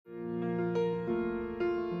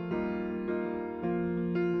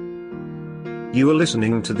You are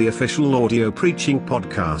listening to the official audio preaching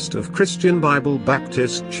podcast of Christian Bible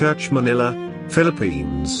Baptist Church Manila,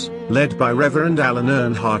 Philippines, led by Reverend Alan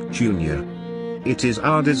Earnhardt Jr. It is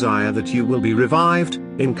our desire that you will be revived,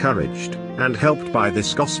 encouraged, and helped by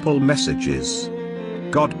this gospel messages.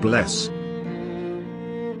 God bless.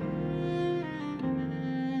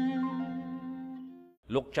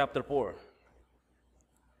 Luke chapter 4.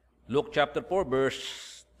 Luke chapter 4,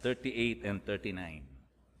 verse 38 and 39.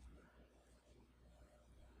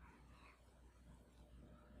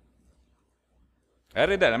 I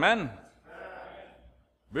read that, amen?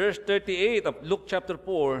 Verse 38 of Luke chapter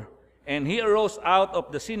 4, and he arose out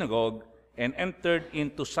of the synagogue and entered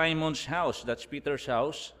into Simon's house, that's Peter's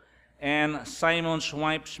house, and Simon's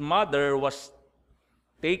wife's mother was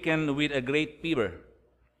taken with a great fever,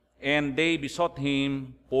 and they besought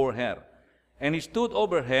him for her. And he stood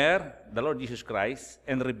over her, the Lord Jesus Christ,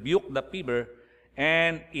 and rebuked the fever,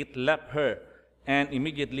 and it left her. And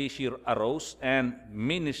immediately she arose and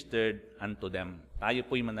ministered unto them. Tayo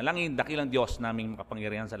po'y manalangin, dakilang Diyos naming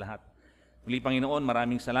makapangyarihan sa lahat. Muli, Panginoon,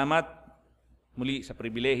 maraming salamat. Muli sa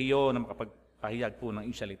pribilehiyo na makapagpahayag po ng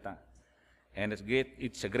iyong salita. And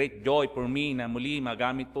it's a great joy for me na muli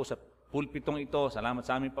magamit po sa pulpitong ito. Salamat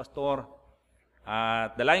sa aming pastor.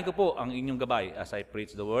 At dalayan ko po ang inyong gabay as I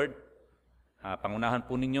preach the word. Pangunahan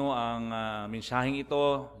po ninyo ang mensaheng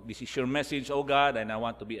ito. This is your message, O God, and I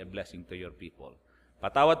want to be a blessing to your people.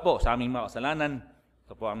 Patawad po sa aming mga kasalanan.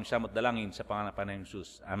 Ito po ang samot dalangin sa pangalan ng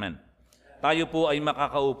Jesus. Amen. Tayo po ay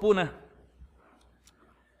makakaupo na.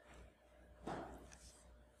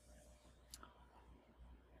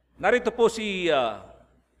 Narito po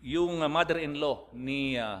yung mother-in-law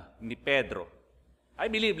ni Pedro.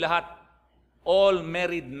 I believe lahat, all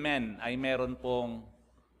married men ay meron pong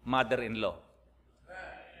mother-in-law.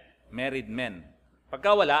 Married men.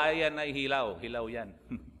 Pagka wala, ayan ay hilaw. Hilaw yan.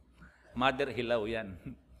 Mother, hilaw yan.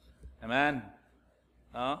 Amen?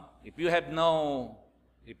 If you have no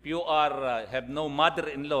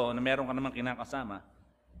mother-in-law na meron ka naman kinakasama,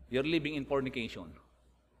 you're living in fornication.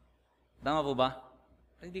 Tama po ba?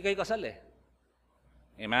 Hindi kayo kasal eh.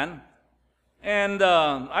 Amen? And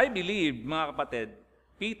I believe, mga kapatid,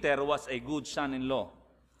 Peter was a good son-in-law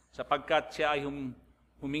sapagkat siya ay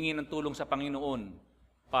humingi ng tulong sa Panginoon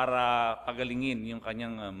para pagalingin yung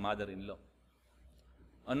kanyang mother-in-law.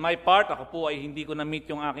 On my part, ako po ay hindi ko na-meet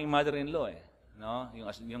yung aking mother-in-law eh. No?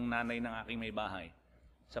 Yung nanay ng aking may bahay.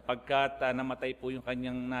 Sapagkat namatay po yung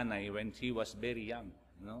kanyang nanay when she was very young.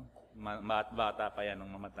 No? Bata pa yan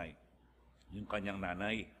nung mamatay. Yung kanyang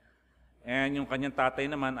nanay. And yung kanyang tatay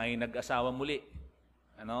naman ay nag-asawa muli.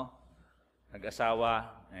 Nag-asawa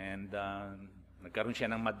and nagkaroon siya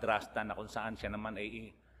ng madrasta na kung saan siya naman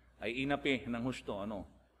ay inapi ng husto.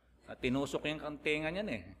 At tinusok yung tenga niyan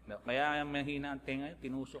eh. Kaya mahina ang tenga,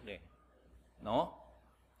 tinusok eh. No?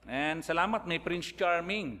 And salamat may Prince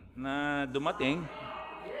Charming na dumating.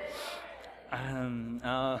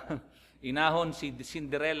 Inahon si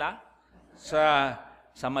Cinderella sa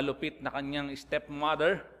malupit na kanyang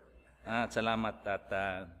stepmother. At salamat at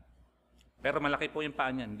pero malaki po yung paa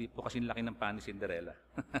niyan, hindi po kasi laki ng paa ni Cinderella.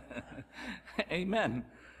 Amen.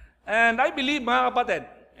 And I believe, mga kapatid,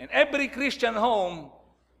 in every Christian home,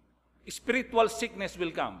 spiritual sickness will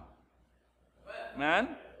come.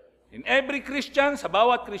 Amen? In every Christian, sa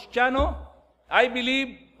bawat Kristiyano, I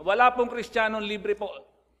believe, wala pong Kristiyano libre po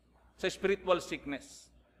sa spiritual sickness.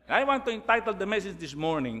 I want to entitle the message this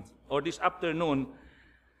morning, or this afternoon,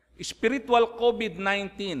 Spiritual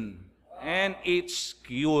COVID-19 and its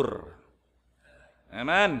cure.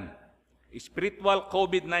 Amen. Spiritual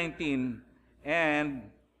COVID-19 and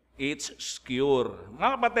its cure. Mga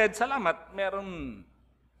kapatid, salamat.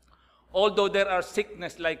 Although there are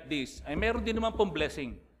sickness like this, ay meron din naman pong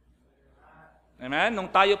blessing. Amen. Nung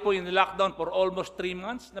tayo po in lockdown for almost 3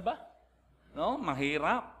 months, na ba? No?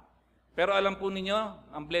 Mahirap. Pero alam po ninyo,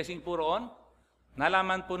 ang blessing po roon,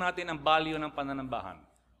 nalaman po natin ang value ng pananambahan.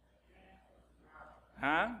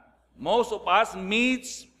 Most of us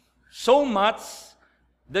miss so much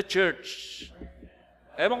the church.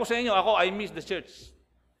 Ewan ko sa inyo, ako, I miss the church.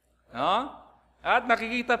 No? At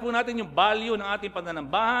nakikita po natin yung value ng ating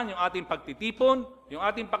pananambahan, yung ating pagtitipon, yung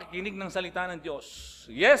ating pakikinig ng salita ng Diyos.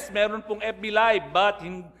 Yes, meron pong FB Live, but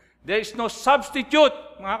there is no substitute,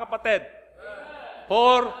 mga kapatid,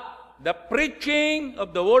 for the preaching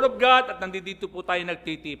of the Word of God at nandito po tayo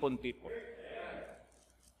nagtitipon-tipon.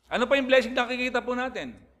 Ano pa yung blessing na nakikita po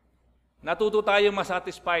natin? Natuto tayo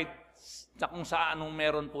masatisfied sa kung saan anong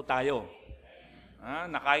meron po tayo.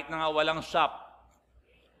 Na kahit na nga walang shop,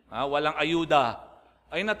 walang ayuda,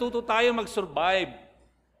 ay natuto tayo mag-survive.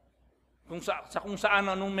 Kung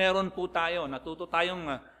saan anong meron po tayo. Natuto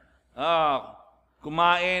tayong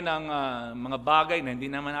kumain ng mga bagay na hindi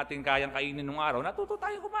naman natin kayang kainin nung araw, natuto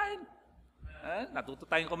tayong kumain. Natuto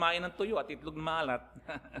tayong kumain ng tuyo at itlog na maalat.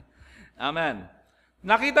 Amen.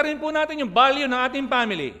 Nakita rin po natin yung value ng ating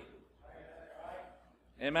family.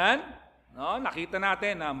 Amen? No, nakita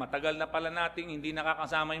natin na matagal na pala nating hindi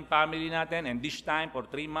nakakasama yung family natin, and this time, for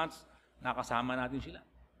 3 months, nakasama natin sila.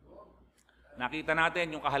 Nakita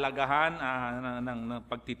natin yung kahalagahan ng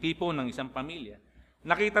pagtitipon ng isang pamilya.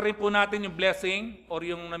 Nakita rin po natin yung blessing or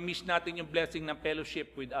yung na-miss natin yung blessing ng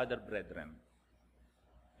fellowship with other brethren.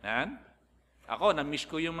 Yan? Ako, na-miss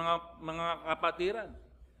ko yung mga kapatiran.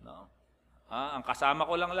 No? Ang kasama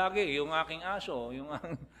ko lang lagi, yung aking aso,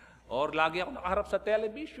 or lagi ako nakaharap sa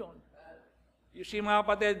television. You see, mga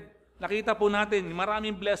kapatid, nakita po natin,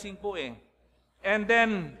 maraming blessing po eh. And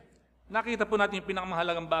then, nakita po natin yung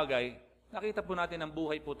pinakamahalagang bagay, nakita po natin ang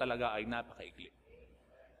buhay po talaga ay napakaikli.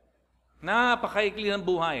 Napakaikli ng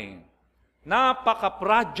buhay.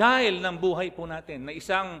 Napaka-fragile ng buhay po natin, na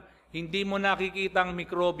isang hindi mo nakikitang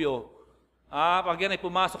mikrobyo, pag yan ay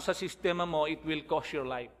pumasok sa sistema mo, it will cost your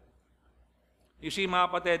life. You see, mga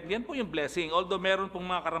kapatid, yan po yung blessing. Although meron pong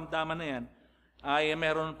mga karamdaman na yan, ay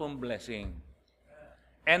meron pong blessing.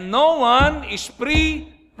 And no one is free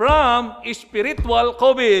from spiritual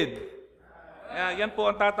COVID. Yan po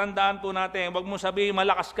ang tatandaan po natin. Huwag mo sabihin,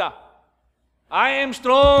 malakas ka. I am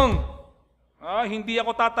strong. Hindi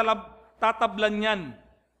ako tatablan yan.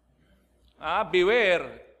 Beware.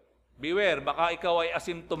 Beware, baka ikaw ay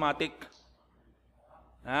asymptomatic.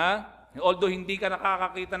 Although hindi ka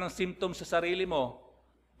nakakakita ng symptoms sa sarili mo,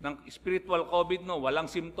 ng spiritual COVID, no, walang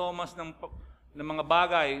simptomas ng mga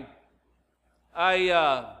bagay, ay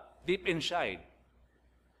deep inside,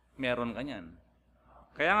 meron ka niyan.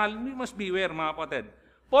 Kaya nga, we must beware, mga kapatid.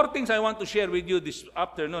 4 things I want to share with you this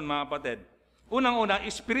afternoon, mga kapatid. Unang-una,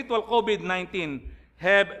 spiritual COVID-19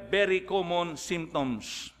 have very common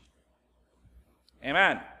symptoms.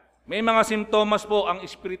 Amen. May mga simptomas po ang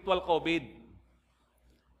spiritual COVID.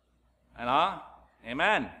 Ano?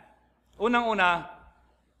 Amen. Unang-una,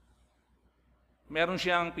 meron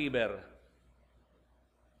siyang fever.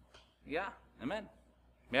 Yeah. Amen.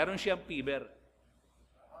 Meron siyang fever.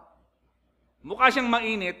 Mukha siyang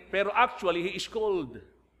mainit, pero actually, he is cold.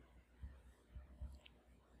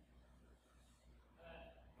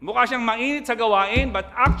 Mukha siyang mainit sa gawain, but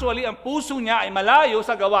actually, ang puso niya ay malayo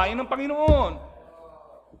sa gawain ng Panginoon.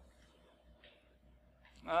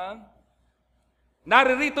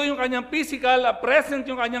 Naririto yung kanyang physical, present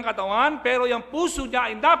yung kanyang katawan, pero yung puso niya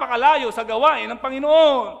ay napakalayo sa gawain ng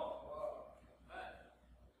Panginoon.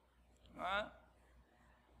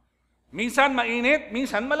 Minsan mainit,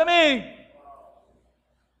 minsan malamig.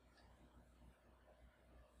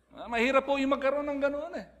 Mahirap po yung magkaroon ng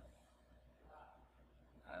ganoon eh.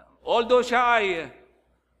 Although siya ay,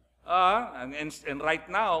 and right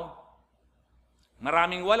now,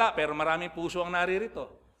 maraming wala, pero maraming puso ang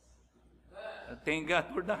naririto. Thank God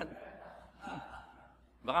for that.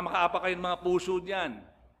 Baka makaapa kayo ng mga puso diyan.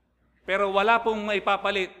 Pero wala pong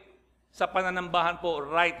maipapalit sa pananambahan po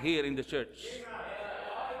right here in the church.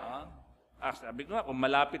 Sabi ko nga, kung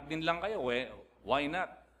malapit din lang kayo, why not?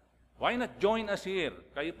 Why not join us here?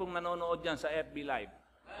 Kayo pong nanonood dyan sa FB Live.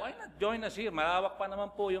 Why not join us here? Malawak pa naman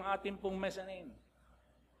po yung ating pong mezzanine.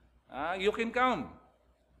 You can come.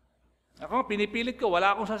 Ako, pinipilit ko,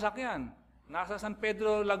 wala akong sasakyan. Nasa San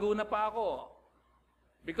Pedro, Laguna pa ako.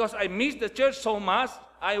 Because I miss the church so much,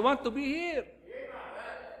 I want to be here.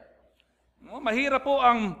 Mahirap po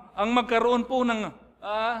ang magkaroon po ng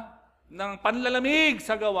panlalamig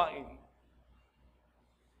sa gawain.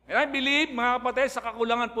 And I believe, mga kapatid, sa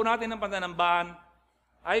kakulangan po natin ng pananambahan,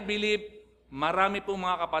 I believe, marami po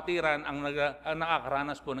mga kapatiran ang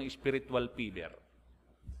nakakaranas po ng spiritual fever.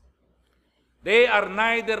 They are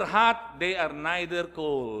neither hot, they are neither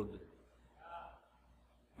cold.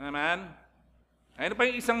 Amen? Ano pa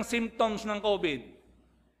yung isang symptoms ng COVID?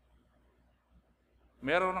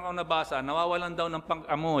 Meron akong nabasa, nawawalan daw ng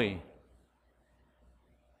pang-amoy.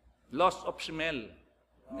 Loss of smell.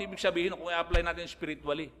 Hindi ibig sabihin kung i-apply natin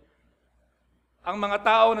spiritually. Ang mga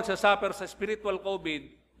tao nagsasuffer sa spiritual COVID,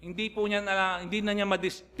 hindi na niya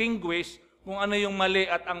ma-distinguish kung ano yung mali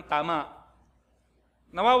at ang tama.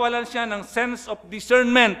 Nawawalan siya ng sense of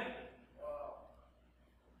discernment.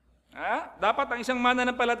 Dapat ang isang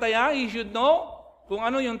mananampalataya, he should know kung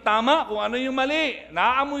ano yung tama, kung ano yung mali.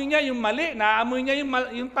 Naaamoy niya yung mali, naaamoy niya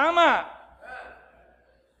yung tama.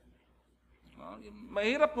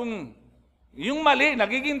 Mahirap kung yung mali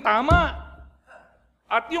nagiging tama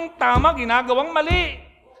at yung tama ginagawang mali.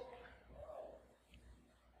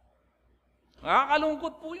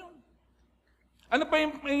 Nakakalungkot po yun. Ano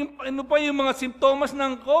pa yung mga simptomas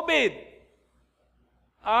ng COVID?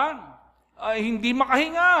 Hindi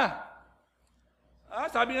makahinga.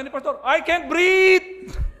 Sabi nga ni Pastor, I can't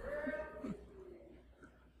breathe.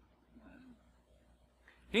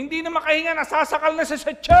 Hindi na makahinga, nasasakal na siya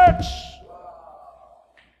sa church.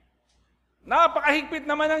 Napakahigpit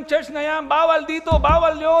naman ng church na yan. Bawal dito,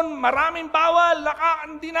 bawal yon, maraming bawal.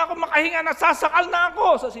 Hindi na ako makahinga, nasasakal na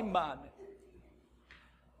ako sa simbahan.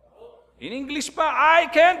 In English pa, I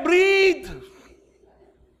can't breathe.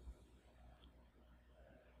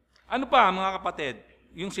 Ano pa, mga kapatid?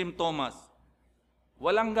 Yung simptomas.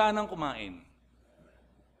 Walang ganang kumain.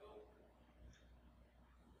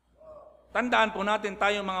 Tandaan po natin,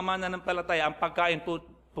 tayong mga mananampalataya, ang pagkain po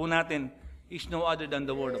natin is no other than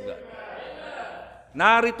the Word of God.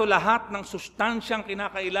 Narito lahat ng sustansyang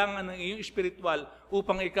kinakailangan ng iyong spiritual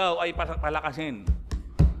upang ikaw ay palakasin.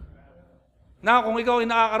 Kung ikaw ay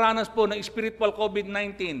nakakaranas po ng spiritual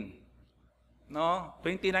COVID-19,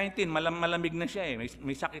 2019, malamig na siya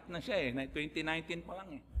may sakit na siya 2019 pa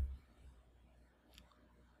lang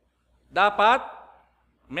Dapat,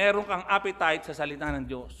 meron kang appetite sa salita ng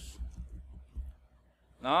Diyos.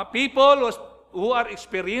 People who are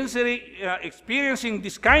experiencing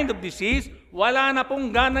this kind of disease, wala na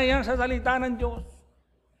pong gana yan sa salita ng Diyos.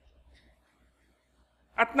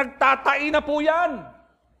 At nagtatai na po yan.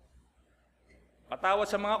 Patawad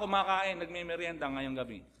sa mga kumakain, nagme-merienda ngayong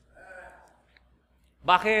gabi.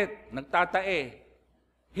 Bakit? Nagtatae.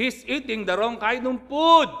 He's eating the wrong kind of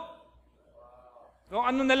food. Kung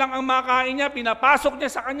ano na lang ang makain niya, pinapasok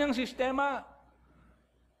niya sa kanyang sistema.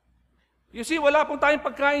 You see, wala pong tayong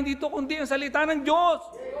pagkain dito kundi ang salita ng Diyos.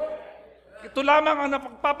 Ito lamang ang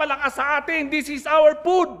napagpapalakas sa atin. This is our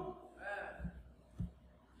food.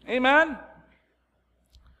 Amen?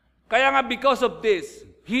 Kaya nga because of this,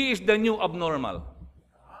 He is the new abnormal.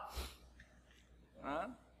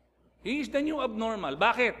 He is the new abnormal.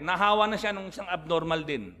 Bakit? Nahawa na siya ng isang abnormal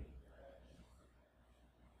din.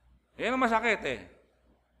 Yan ang masakit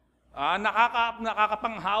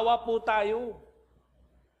Nakakapanghawa po tayo.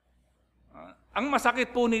 Ang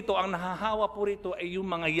masakit po nito, ang nahahawa po rito ay yung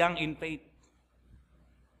mga young in faith.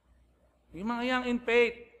 Yung mga young in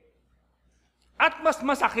faith. At mas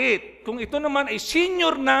masakit, kung ito naman ay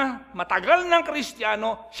senior na, matagal ng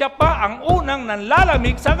Kristiyano, siya pa ang unang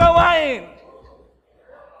nanlalamig sa gawain.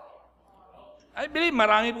 I believe,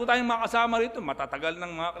 marami po tayong makasama rito, matatagal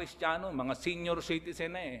ng mga Kristiyano, mga senior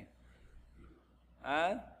citizen na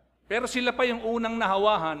Pero sila pa yung unang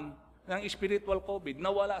nahawahan ng spiritual COVID,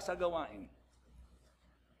 nawala sa gawain.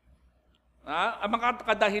 Ang mga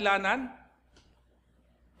kadahilanan,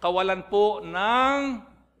 kawalan po ng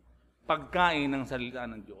pagkain ng salita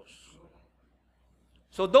ng Diyos.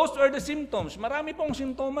 So those are the symptoms. Marami pong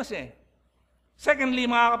simptomas Secondly,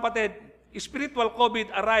 mga kapatid, spiritual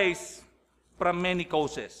COVID arise from many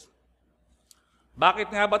causes.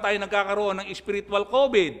 Bakit nga ba tayo nagkakaroon ng spiritual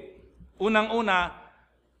COVID? Unang-una,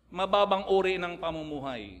 mababang uri ng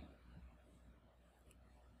pamumuhay.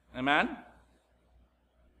 Amen?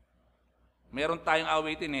 Meron tayong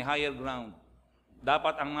awitin higher ground.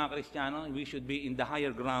 Dapat ang mga Kristiyano, we should be in the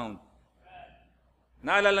higher ground.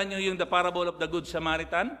 Naalala niyo yung the parable of the Good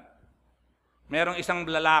Samaritan? Merong isang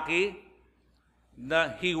lalaki,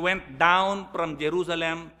 he went down from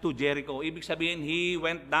Jerusalem to Jericho. Ibig sabihin, he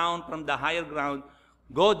went down from the higher ground,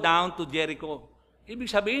 go down to Jericho. Ibig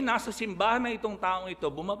sabihin, nasa simbahan na itong taong ito,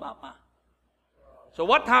 bumaba pa. So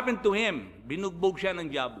what happened to him? Binugbog siya ng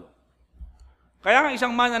diablo. Kaya nga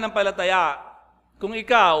isang mananampalataya, kung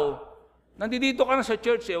ikaw, nandito ka na sa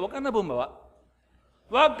church, huwag ka na bumaba.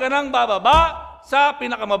 Huwag ka nang bababa sa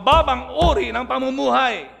pinakamababang uri ng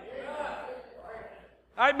pamumuhay.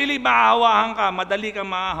 I believe mahahawahan ka, madali kang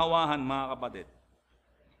mahahawahan, mga kapatid.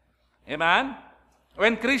 Amen?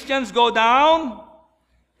 When Christians go down,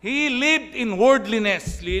 he lived in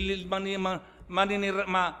worldliness.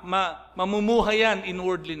 Mamumuhay yan in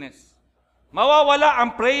worldliness. Mawawala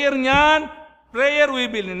ang prayer niyan. Prayer will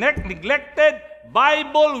be neglected.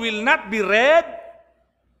 Bible will not be read.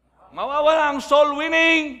 Mawawala ang soul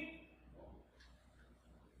winning.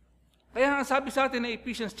 Kaya nga sabi sa atin na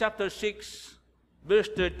Ephesians chapter 6,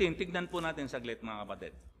 verse 13. Tignan po natin saglit, mga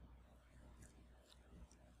kapatid.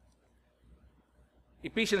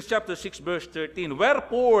 Ephesians chapter 6, verse 13.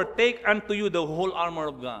 Wherefore, take unto you the whole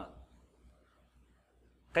armor of God.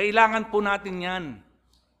 Kailangan po natin yan.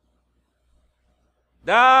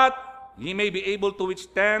 That ye may be able to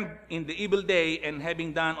withstand in the evil day, and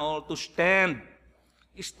having done all, to stand.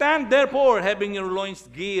 Stand therefore, having your loins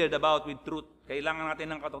girded about with truth. Kailangan natin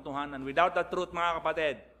ng katotohanan. Without the truth, mga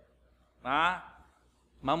kapatid,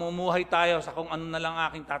 mamumuhay tayo sa kung ano na lang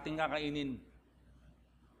aking tating kakainin.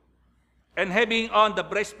 And having on the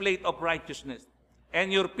breastplate of righteousness.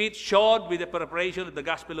 and your feet shod with the preparation of the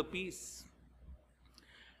gospel of peace.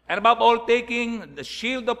 And above all, taking the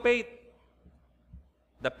shield of faith,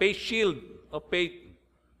 the face shield of faith,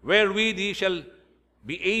 wherewith ye shall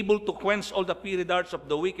be able to quench all the fiery darts of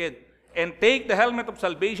the wicked, and take the helmet of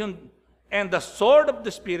salvation and the sword of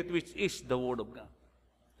the Spirit, which is the word of God.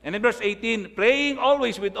 And in verse 18, praying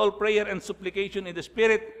always with all prayer and supplication in the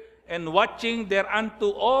Spirit, and watching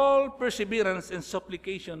thereunto all perseverance and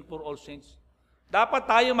supplication for all saints. Dapat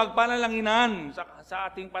tayo magpanalanginan sa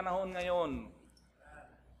ating panahon ngayon.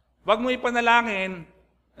 Huwag mo ipanalangin,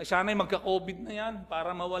 sana'y magka-COVID na yan,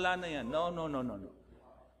 para mawala na yan. No.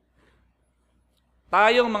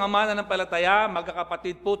 Tayong mga mananampalataya,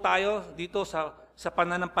 magkakapatid po tayo dito sa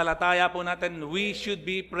pananampalataya po natin, we should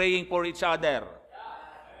be praying for each other.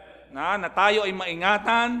 Na tayo ay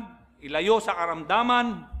maingatan, ilayo sa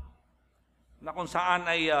karamdaman, na kung saan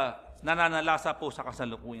ay nananalasa po sa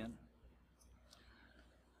kasalukuyan.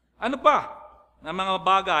 Ano pa na mga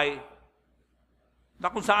bagay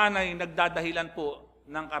na kung saan ay nagdadahilan po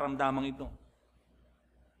ng karamdamang ito?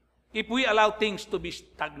 If we allow things to be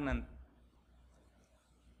stagnant.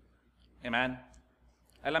 Amen?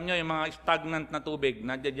 Alam nyo, yung mga stagnant na tubig,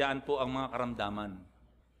 nadyadyaan po ang mga karamdaman.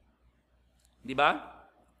 Di ba?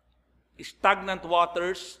 Stagnant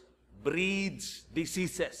waters breeds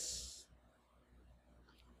diseases.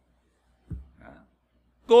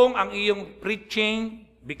 Kung ang iyong preaching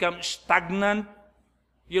becomes stagnant,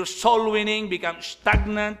 your soul winning becomes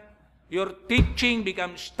stagnant, your teaching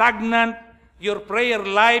becomes stagnant, your prayer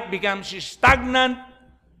life becomes stagnant,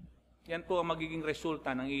 yan po ang magiging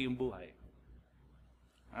resulta ng iyong buhay.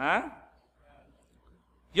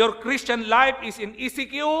 Your Christian life is in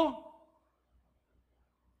ECQ,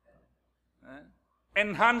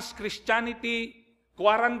 enhanced Christianity,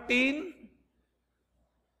 quarantine.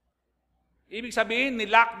 Ibig sabihin,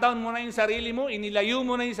 ni-lockdown mo na yung sarili mo, inilayo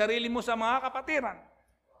mo na yung sarili mo sa mga kapatiran.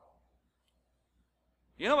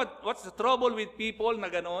 You know what's the trouble with people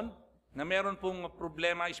na ganoon? Na meron pong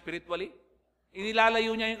problema spiritually?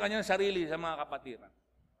 Inilalayo niya yung kanyang sarili sa mga kapatiran.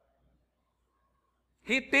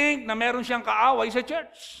 He think na meron siyang kaaway sa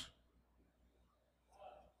church.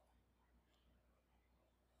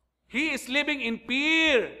 He is living in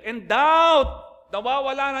fear and doubt.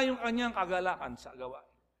 Nawawala na yung kanyang kagalakan sa gawa.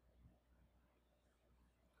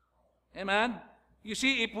 Amen? You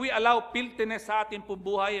see, if we allow filthiness sa ating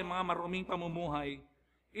buhay, mga maruming pamumuhay,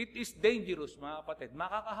 it is dangerous, mga kapatid.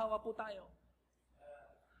 Makakahawa po tayo.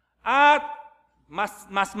 At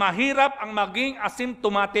mas mahirap ang maging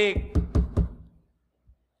asymptomatic.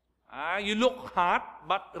 You look hot,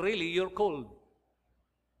 but really you're cold.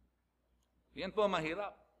 Yan po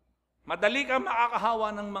mahirap. Madali kang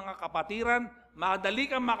makakahawa ng mga kapatiran,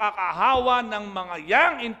 madali kang makakahawa ng mga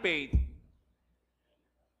young in faith.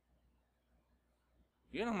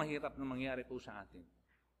 Yun ang mahirap na mangyari po sa atin.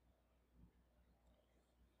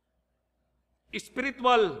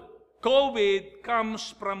 Spiritual COVID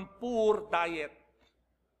comes from poor diet.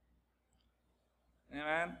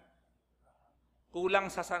 Amen?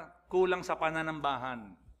 Kulang sa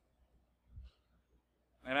pananambahan.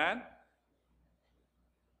 Amen?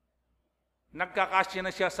 Nagkakasya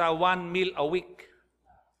na siya sa 1 meal a week.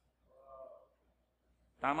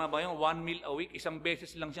 Tama ba yung 1 meal a week? Isang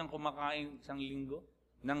beses lang siyang kumakain isang linggo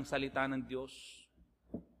ng salita ng Diyos.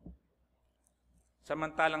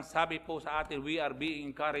 Samantalang sabi po sa atin, we are being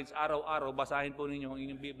encouraged araw-araw, basahin po ninyo ang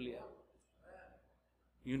inyong Biblia.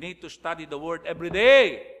 You need to study the Word every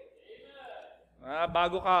day.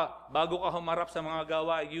 Bago ka humarap sa mga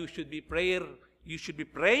gawa, you should be praying, you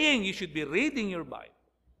should be reading your Bible.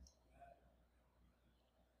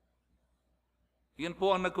 Yun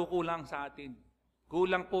po ang nagkukulang sa atin.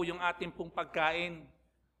 Kulang po yung ating pong pagkain.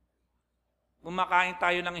 Kumakain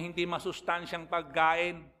tayo ng hindi masustansyang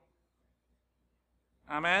pagkain.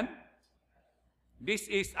 Amen? This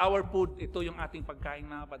is our food. Ito yung ating pagkain,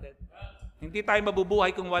 mga kapatid. Hindi tayo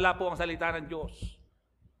mabubuhay kung wala po ang salita ng Diyos.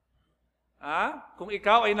 Kung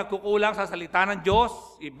ikaw ay nagkukulang sa salita ng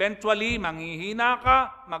Diyos, eventually, manghihina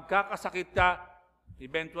ka, magkakasakit ka,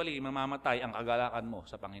 eventually, mamamatay ang kagalakan mo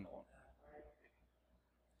sa Panginoon.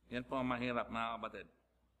 Yan po ang mahirap, mga kapatid.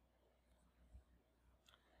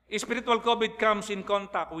 Spiritual COVID comes in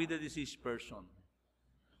contact with the diseased person.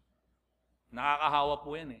 Nakakahawa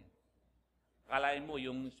po yan eh. Kalahin mo,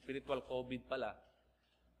 yung spiritual COVID pala,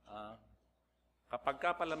 kapag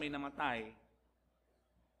ka pala may namatay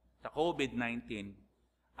sa COVID-19,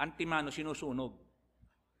 antimano sinusunog.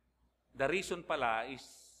 The reason pala is,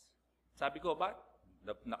 sabi ko ba,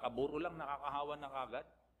 nakaburo lang, nakakahawa na kagad.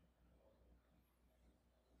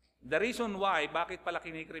 The reason why, bakit pala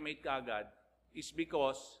kinikremate kagad, is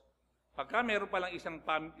because Pagka meron palang isa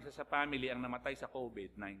sa family ang namatay sa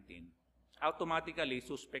COVID-19, automatically,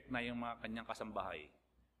 suspect na yung mga kanyang kasambahay.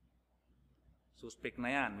 Suspect na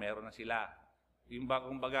yan, meron na sila. Yung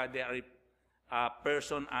kumbaga, they are a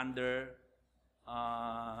person under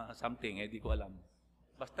something, di ko alam.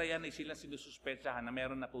 Basta yan ay sila sinususpechahan na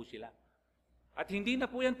meron na po sila. At hindi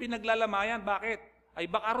na po yan pinaglalamayan. Bakit? Ay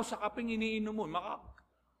baka ro sa kaping iniinom mo,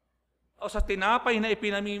 o sa tinapay na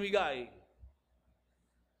ipinamimigay,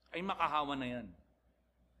 ay makahawa na yan.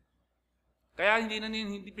 Kaya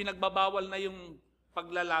hindi pinagbabawal na yung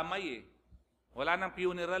paglalamay eh. Wala nang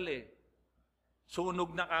funeral eh.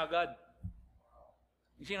 Sunog na kagad.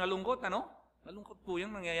 Kasi nalungkot, ano? Nalungkot po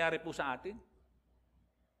yung nangyayari po sa atin.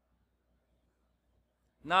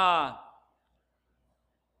 Na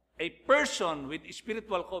a person with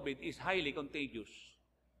spiritual COVID is highly contagious.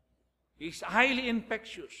 Is highly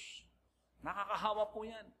infectious. Nakakahawa po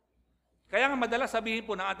yan. Kaya nga madalas sabihin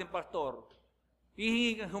po ng ating pastor,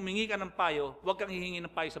 humingi ka ng payo, huwag kang hihingi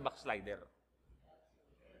ng payo sa backslider.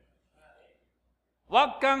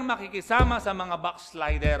 Huwag kang makikisama sa mga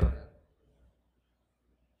backslider.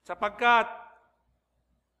 Sapagkat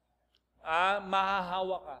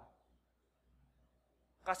mahahawa ka.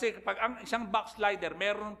 Kasi kapag ang isang backslider,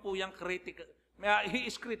 meron po yung critical, he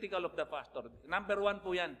is critical of the pastor. Number 1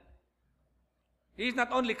 po yan. He is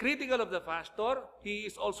not only critical of the pastor, he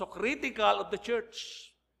is also critical of the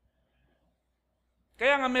church.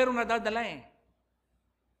 Kaya nga merong nadadala eh.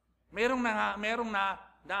 Merong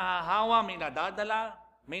nahahawa, may nadadala,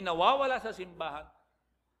 may nawawala sa simbahan.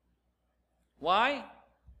 Why?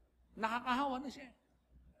 Nakakahawa na siya.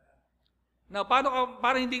 Now,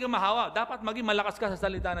 para hindi ka mahawa? Dapat maging malakas ka sa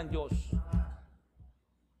salita ng Diyos.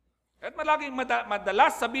 At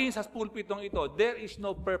madalas sabihin sa pulpitong ito, there is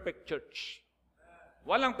no perfect church.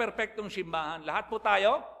 Walang perfectong simbahan. Lahat po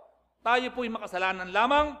tayo po'y makasalanan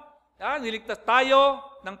lamang. Niligtas tayo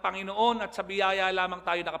ng Panginoon at sa biyaya lamang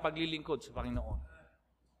tayo nakapaglilingkod sa Panginoon.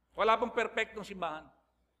 Wala pong perfectong simbahan.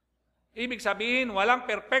 Ibig sabihin, walang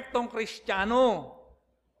perfectong Kristiyano.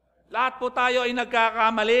 Lahat po tayo ay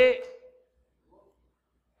nagkakamali.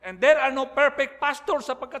 And there are no perfect pastors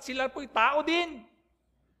sapagkat sila po'y tao din.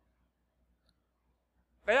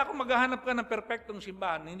 Kaya kung maghahanap ka ng perfectong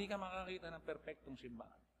simbahan, hindi ka makakita ng perfectong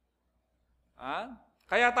simbahan.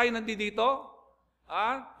 Kaya tayo nandito,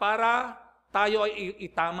 para tayo ay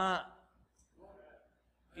itama.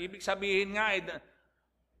 Ibig sabihin nga,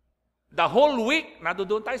 the whole week,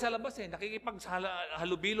 nadoon tayo sa labas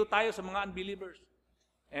nakikipaghalubilo tayo sa mga unbelievers.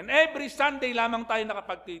 And every Sunday lamang tayo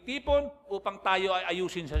nakapagtitipon upang tayo ay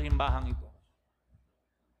ayusin sa simbahang ito.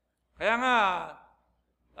 Kaya nga,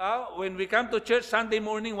 when we come to church Sunday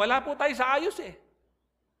morning, wala po tayo sa ayos eh.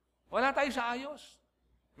 Wala tayo sa ayos.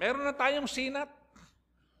 Meron na tayong sinat.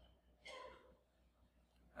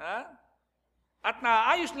 At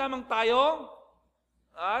naayos lamang tayo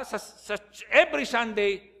sa every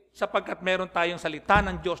Sunday sapagkat meron tayong salita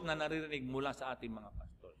ng Diyos na naririnig mula sa ating mga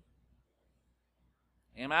pastor.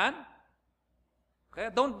 Amen? Kaya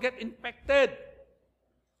don't get infected.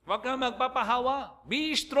 Huwag kang magpapahawa.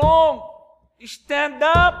 Be strong. Stand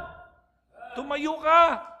up. Tumayo ka.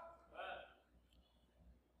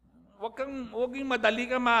 Huwag yung madali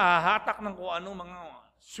ka mahahatak ng kung ano mga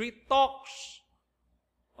sweet talks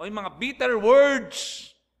o yung mga bitter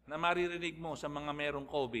words na maririnig mo sa mga merong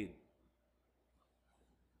COVID.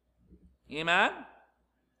 Amen?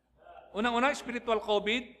 Unang-una, spiritual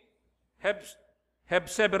COVID have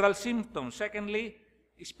several symptoms. Secondly,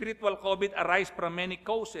 spiritual COVID arise from many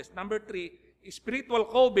causes. Number 3, spiritual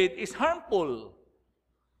COVID is harmful.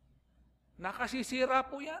 Nakasisira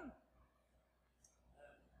po yan.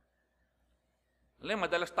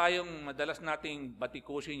 Madalas nating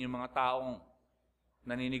batikusin yung mga taong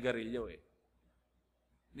naninigarilyo eh.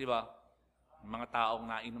 Di ba? Mga taong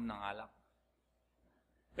nainom ng alak.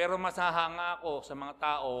 Pero masahanga ako sa mga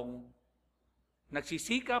taong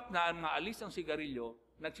nagsisikap na maalis ang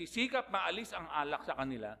sigarilyo, nagsisikap maalis ang alak sa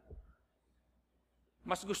kanila.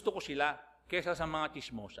 Mas gusto ko sila kaysa sa mga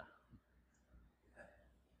chismosa.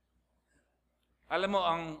 Alam mo,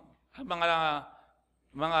 ang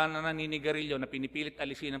mga naninigarilyo na pinipilit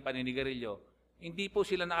alisin ng paninigarilyo, hindi po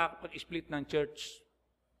sila nakakapag-split ng church.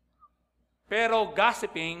 Pero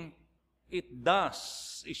gossiping, it does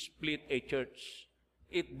split a church.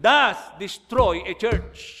 It does destroy a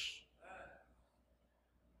church.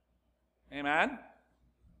 Amen?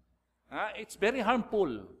 It's very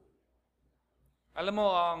harmful. Alam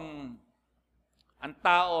mo, ang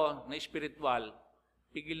tao na spiritual,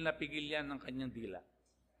 pigil na pigil yan ng kanyang dila.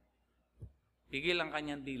 Pigil ang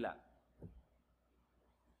kanyang dila.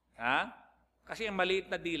 Kasi ang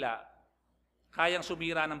maliit na dila kayang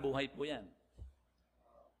sumira ng buhay po yan.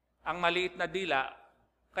 Ang maliit na dila,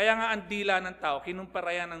 kaya nga ang dila ng tao,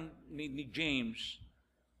 kinumpara yan ni James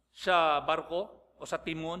sa barko o sa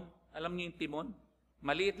timon. Alam niyo yung timon?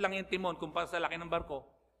 Maliit lang yung timon kumpara sa laki ng barko.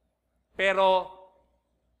 Pero,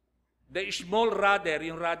 the small rudder,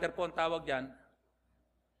 yung rudder po ang tawag dyan,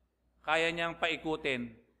 kaya niyang paikutin,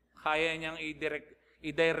 kaya niyang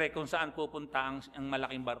i-direct kung saan pupunta ang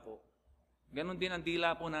malaking barko. Ganon din ang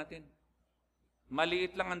dila po natin.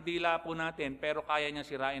 Maliit lang ang dila po natin, pero kaya niya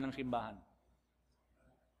sirain ang simbahan.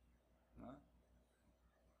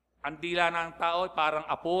 Ang dila ng tao ay parang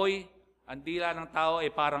apoy, ang dila ng tao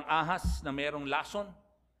ay parang ahas na mayroong lason.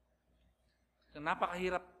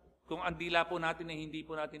 Napakahirap kung ang dila po natin ay hindi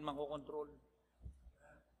po natin makokontrol.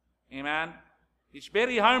 Amen? It's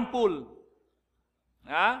very harmful.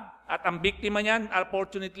 At ang biktima niyan,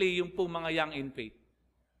 unfortunately, yung pong mga young in faith.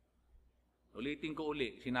 Ulitin ko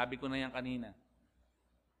uli, sinabi ko na yan kanina.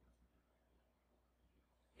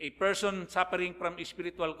 A person suffering from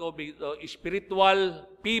spiritual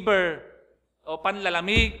fever, o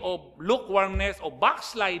panlalamig, o lukewarmness, o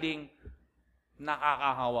backsliding,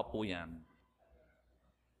 nakakahawa po yan.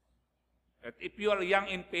 At if you are young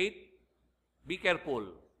in faith, be careful.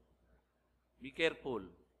 Be careful.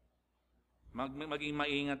 Maging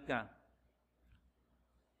maingat ka.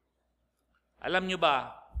 Alam nyo ba,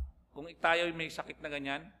 kung tayo may sakit na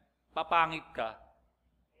ganyan, papangit ka.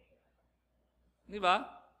 Di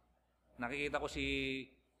ba? Nakikita ko si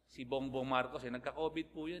Bongbong Marcos,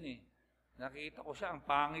 nagka-COVID po yan eh. Nakikita ko siya, ang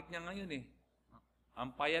pangit niya ngayon eh.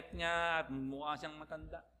 Ang payat niya at mukha siyang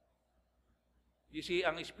matanda. You see,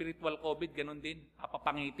 ang spiritual COVID, ganun din.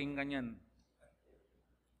 Papapangiting ka niyan.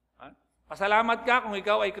 Pasalamat ka kung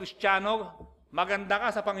ikaw ay Kristiyano, maganda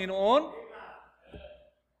ka sa Panginoon.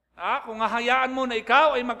 Kung hahayaan mo na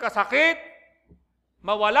ikaw ay magkasakit,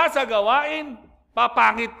 mawala sa gawain,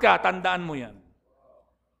 papangit ka, tandaan mo yan.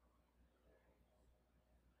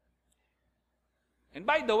 And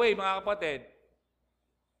by the way, mga kapatid,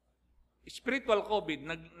 spiritual COVID,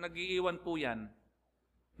 nag-iiwan po yan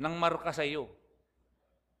ng marka sa iyo.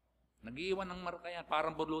 Nag-iiwan ng marka yan,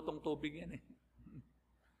 parang bulutong tubig yan eh.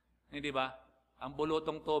 Hindi ba? Ang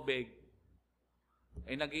bulutong tubig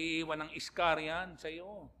ay nag-iiwan ng iskar yan sa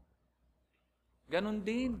iyo. Ganon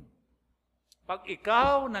din. Pag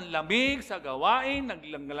ikaw nanlamig sa gawain,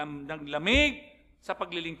 naglamig sa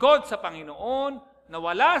paglilingkod sa Panginoon,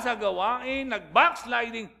 nawala sa gawain,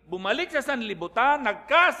 nag-backsliding, bumalik sa sanlibutan,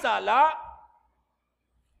 nagkasala,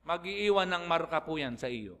 mag-iiwan ng marka po yan sa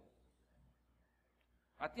iyo.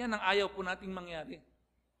 At yan ang ayaw po nating mangyari.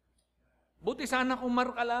 Buti sana kung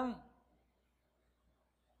marka lang.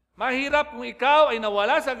 Mahirap kung ikaw ay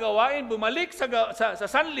nawala sa gawain, bumalik sa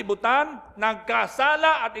sanlibutan,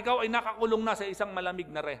 nagkasala, at ikaw ay nakakulong na sa isang malamig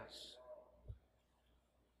na rehas.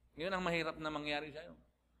 Yun ang mahirap na mangyari sa iyo.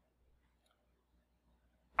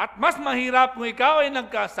 At mas mahirap kung ikaw ay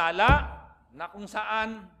nagkasala na kung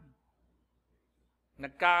saan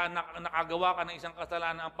nakagawa ka ng isang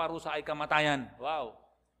kasalanan, ang parusa ay kamatayan. Wow!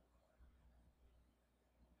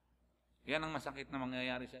 Yan ang masakit na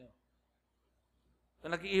mangyayari sa iyo. So,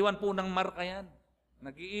 nag-iiwan po ng marka yan.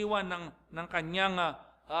 Nag-iiwan ng kanyang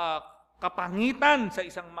kapangitan sa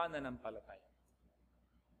isang mananampalataya.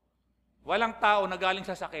 Walang tao na galing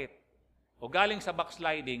sa sakit o galing sa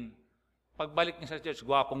backsliding, pagbalik niya sa church,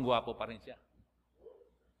 gwapong-gwapo pa rin siya.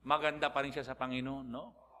 Maganda pa rin siya sa Panginoon, no?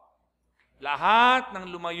 Lahat ng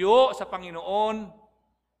lumayo sa Panginoon,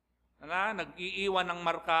 nag-iiwan ng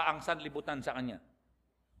marka ang sanlibutan sa kanya.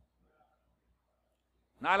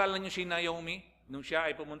 Naalala niyo si Naomi, nung siya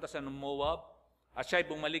ay pumunta sa Moab, at siya ay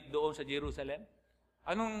bumalik doon sa Jerusalem?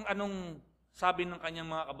 Anong sabi ng kanyang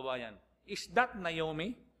mga kababayan? Is that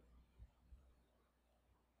Naomi?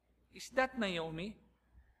 Is that Naomi?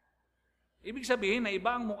 Ibig sabihin,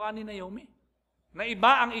 naiba ang mukha ni Naomi.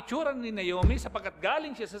 Naiba ang itsura ni Naomi sapagkat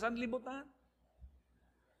galing siya sa sanlibutan.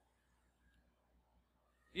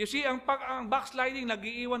 You see, ang backsliding,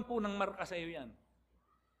 nag-iiwan po ng marka sa iyo yan.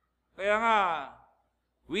 Kaya nga,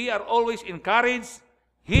 we are always encouraged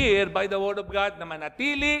here by the Word of God na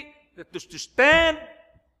manatili, to stand.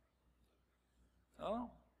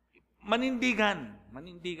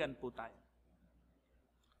 Manindigan po tayo.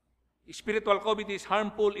 Spiritual COVID is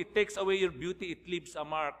harmful, it takes away your beauty, it leaves a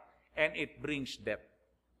mark, and it brings death.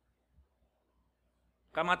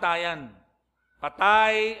 Kamatayan.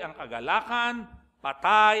 Patay ang kagalakan,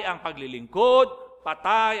 patay ang paglilingkod,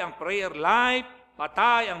 patay ang prayer life,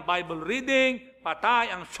 patay ang Bible reading,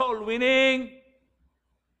 patay ang soul winning.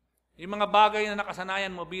 Yung mga bagay na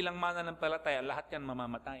nakasanayan mo bilang mananampalataya, lahat yan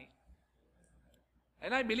mamamatay.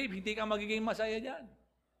 And I believe, hindi ka magiging masaya dyan.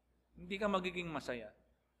 hindi ka magiging masaya.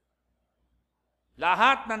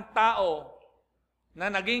 Lahat ng tao na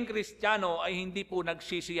naging Kristiyano ay hindi po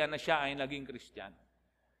nagsisiya na siya ay naging Kristiyano.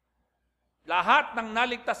 Lahat ng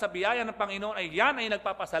naligtas sa biyaya ng Panginoon ay yan ay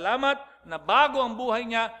nagpapasalamat na bago ang buhay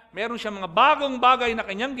niya, meron siya mga bagong bagay na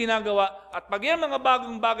kanyang ginagawa, at pag yan mga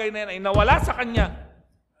bagong bagay na yan ay nawala sa kanya,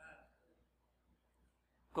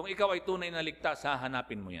 kung ikaw ay tunay na ligtas,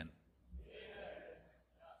 hahanapin mo yan.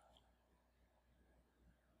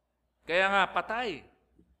 Kaya nga, patay.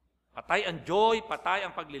 Patay ang joy, patay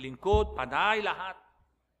ang paglilingkod, patay lahat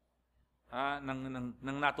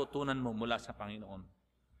ng natutunan mo mula sa Panginoon.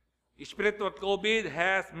 Spiritual COVID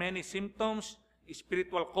has many symptoms.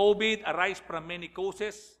 Spiritual COVID arise from many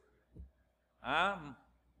causes.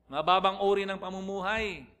 Mababang uri ng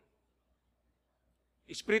pamumuhay.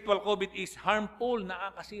 Spiritual COVID is harmful,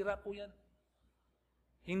 nakakasira po yan.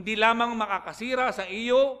 Hindi lamang makakasira sa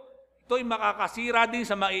iyo, ito'y makakasira din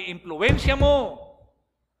sa maiimpluwensya mo.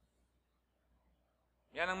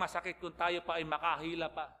 Yan ang masakit kung tayo pa ay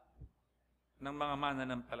makahila pa ng mga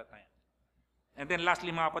mananampalataya. And then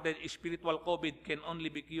lastly, mga kapatid, spiritual COVID can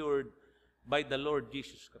only be cured by the Lord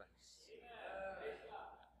Jesus Christ.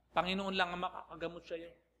 Panginoon lang ang makakagamot sa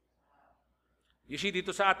iyo. You see,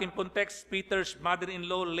 dito sa ating context, Peter's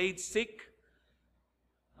mother-in-law laid sick.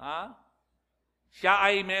 Siya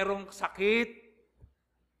ay merong sakit.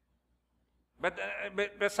 But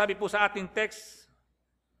sabi po sa ating text,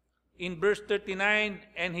 in verse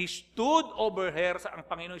 39, and he stood over her, sa ang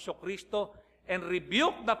Panginoon Jesucristo, and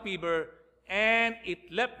rebuked the fever, and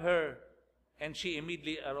it left her, and she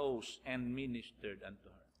immediately arose and ministered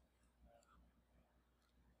unto her.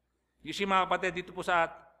 You see, mga kapatid, dito po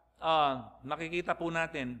sa nakikita po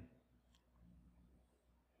natin,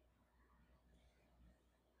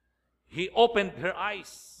 he opened her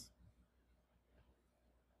eyes.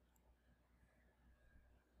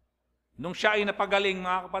 Nung siya ay napagaling,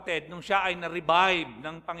 mga kapatid, nung siya ay na-revive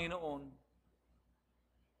ng Panginoon,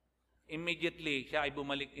 immediately siya ay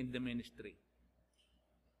bumalik in the ministry.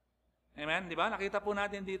 Amen? Di ba? Nakita po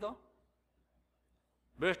natin dito.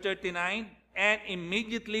 Verse 39, and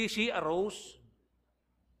immediately she arose.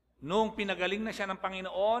 Nung pinagaling na siya ng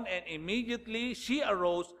Panginoon, and immediately she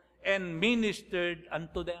arose and ministered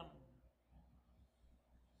unto them.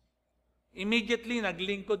 Immediately,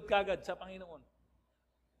 naglingkod kagad sa Panginoon.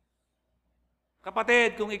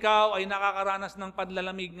 Kapatid, kung ikaw ay nakakaranas ng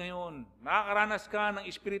panlalamig ngayon, nakakaranas ka ng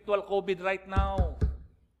spiritual COVID right now,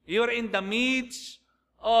 you're in the midst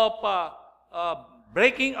of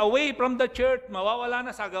breaking away from the church, mawawala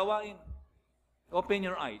na sa gawain. Open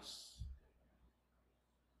your eyes.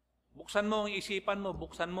 Buksan mo ang isipan mo,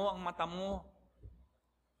 buksan mo ang mata mo.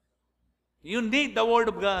 You need the Word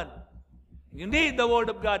of God. You need the Word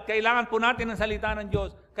of God. Kailangan po natin ang salita ng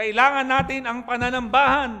Diyos. Kailangan natin ang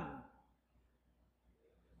pananambahan.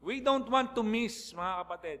 We don't want to miss, mga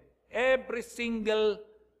kapatid, every single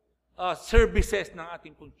services ng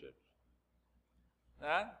ating pong church.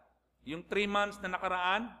 Yung 3 months na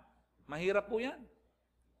nakaraan, mahirap po yan.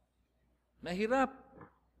 Mahirap.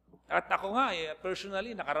 At ako nga,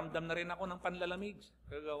 personally, nakaramdam na rin ako ng panlalamig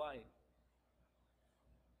kagawain.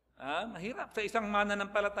 Mahirap sa isang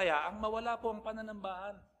mananampalataya ang mawala po ang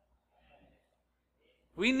pananambahan.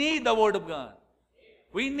 We need the Word of God.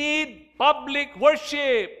 We need public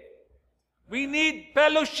worship. We need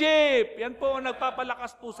fellowship. Yan po ang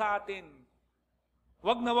nagpapalakas po sa atin.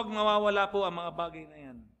 Wag na wag mawawala po ang mga bagay na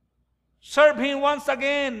yan. Serve Him once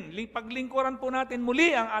again. Paglingkuran po natin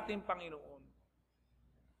muli ang ating Panginoon.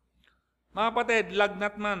 Mga kapatid,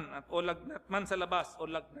 lagnat man, o lagnat man sa labas, o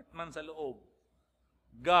lagnat man sa loob,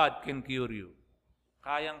 God can cure you.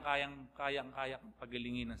 Kayang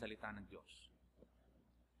pagilingin ng salita ng Diyos.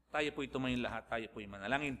 Tayo po'y tumayin lahat, tayo po'y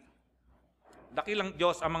manalangin. Dakilang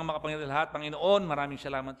Diyos ang mga makapangyarihan lahat. Panginoon, maraming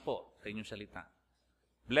salamat po sa inyong salita.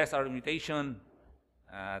 Bless our invitation.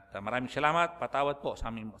 At maraming salamat, patawad po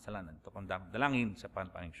sa aming kasalanan. Ito pang dalangin sa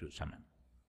Panginoon Jesus. Amen.